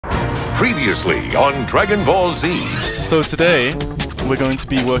Previously on Dragon Ball Z. So today, we're going to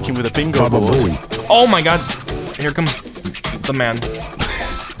be working with a bingo board. Oh my god! Here comes the man.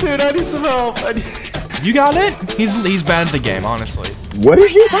 Dude, I need some help! You got it? He's bad at the game, honestly. What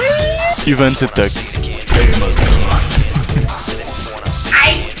did you say? You've entered the famous.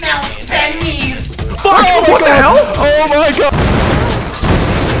 I smell pennies! Fuck! Oh, what the hell? Oh my god!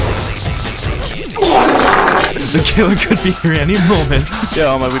 The killer could be here any moment.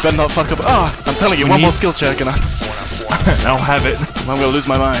 Yeah, man, we better not fuck up. I'm telling you, one more skill check and I'll have it. I'm gonna lose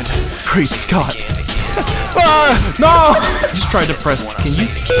my mind. Great Scott. No! Just tried to press. Can you?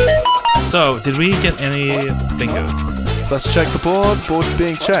 So, did we get any bingos? Let's check the board. Board's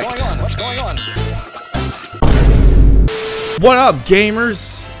being checked. What's going on? What up,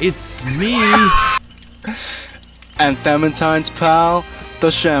 gamers? It's me. And Thamentine's pal, the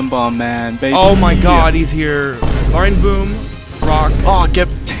ChamBombMan, baby. Oh my god, he's here. Fine Boom, Rock. Oh, get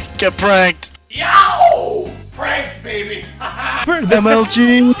pranked. Yo! Pranked, baby!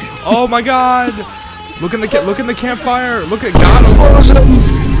 MLG. Oh my god! Look in the campfire. Look at got him.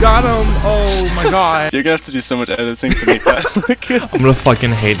 Got him. Oh my god. You're gonna have to do so much editing to make that look good. I'm gonna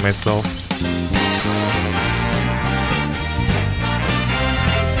fucking hate myself.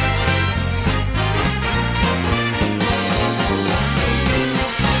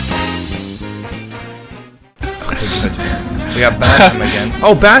 We got Badham again.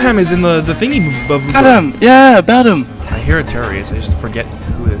 Oh, Badham is in the thingy. Badham! Yeah, Badham! I hear a terrorist. I just forget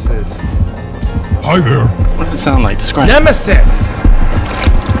who this is. Hi there. What does it sound like? Describe it. Nemesis!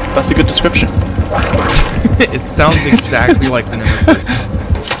 That's a good description. It sounds exactly like the Nemesis.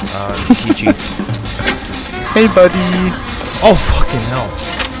 He cheats. Hey, buddy! Oh, fucking hell.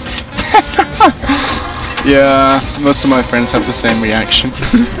 Yeah, most of my friends have the same reaction.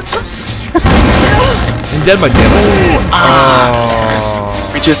 And Dead by Daylight.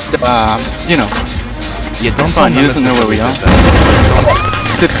 Oh. We just, you know. Yeah, don't It's fine, he doesn't know where we are.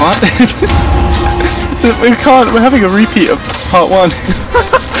 Did what? We're having a repeat of part 1.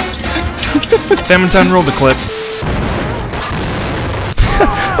 Thamantine, roll the clip.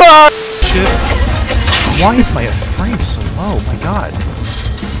 Shit. Why is my frame so low? My god.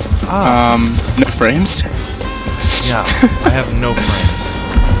 No frames. Yeah, I have no frames.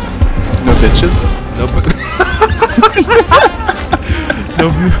 No bitches. No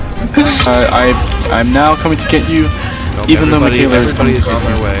I'm now coming to get you, even though Michaela is coming to on get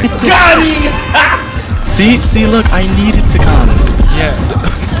their you. way. Got him! See, look, I needed to come. Yeah.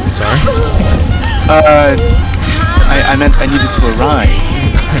 Sorry. I meant I needed to arrive.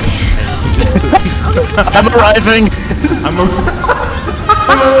 I'm arriving. I'm a.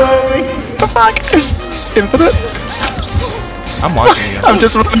 The fuck? Infinite? I'm watching you. I'm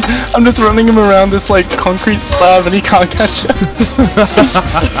just running him around this like concrete slab and he can't catch it.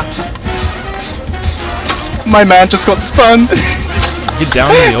 My man just got spun. Get down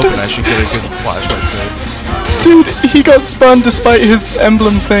in the open. I should get a good flashlight save. Dude, he got spun despite his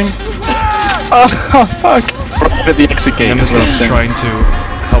emblem thing. Oh fuck. At the exit gate is what I'm Nemesis is saying. trying to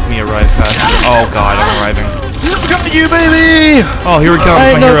help me arrive faster. Oh god, I'm arriving. Got you, baby! Oh, here he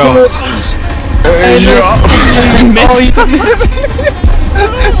comes, my hero. I missed.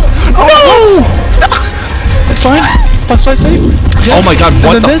 No! It's fine. Flashlight save. Oh my god,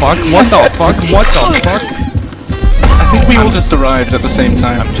 what And the then this. fuck? What the fuck? What the fuck? I think we all just arrived at the same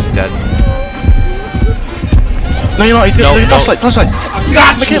time. I'm just dead. No, you're not. He's getting No. flashlight. Flashlight.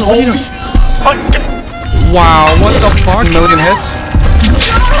 Got Michaela, what are you doing? Wow, what the fuck? 15 million hits.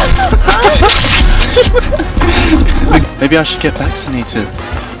 Maybe I should get vaccinated.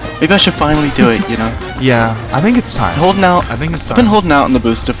 Maybe I should finally do it, you know? Yeah, I think it's time. Holding out. I think it's I've been time. holding out on the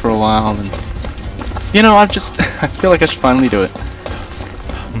booster for a while, and you know, I feel like I should finally do it.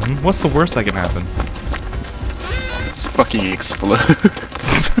 What's the worst that can happen? It's fucking explode.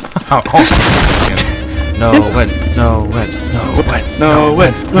 No, wait, no, wait, no, wait, No,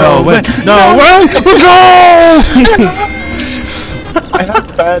 wait, no, wait, no, wait, let's go! I have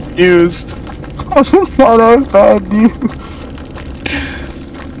bad news. I have bad news.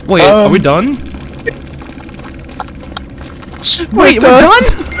 Wait, are we done? Wait, we're done?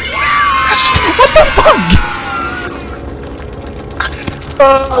 What the fuck?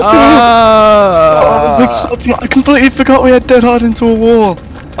 I completely forgot we had Dead Hard into a wall.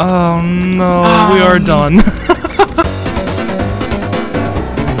 Oh no, we are done.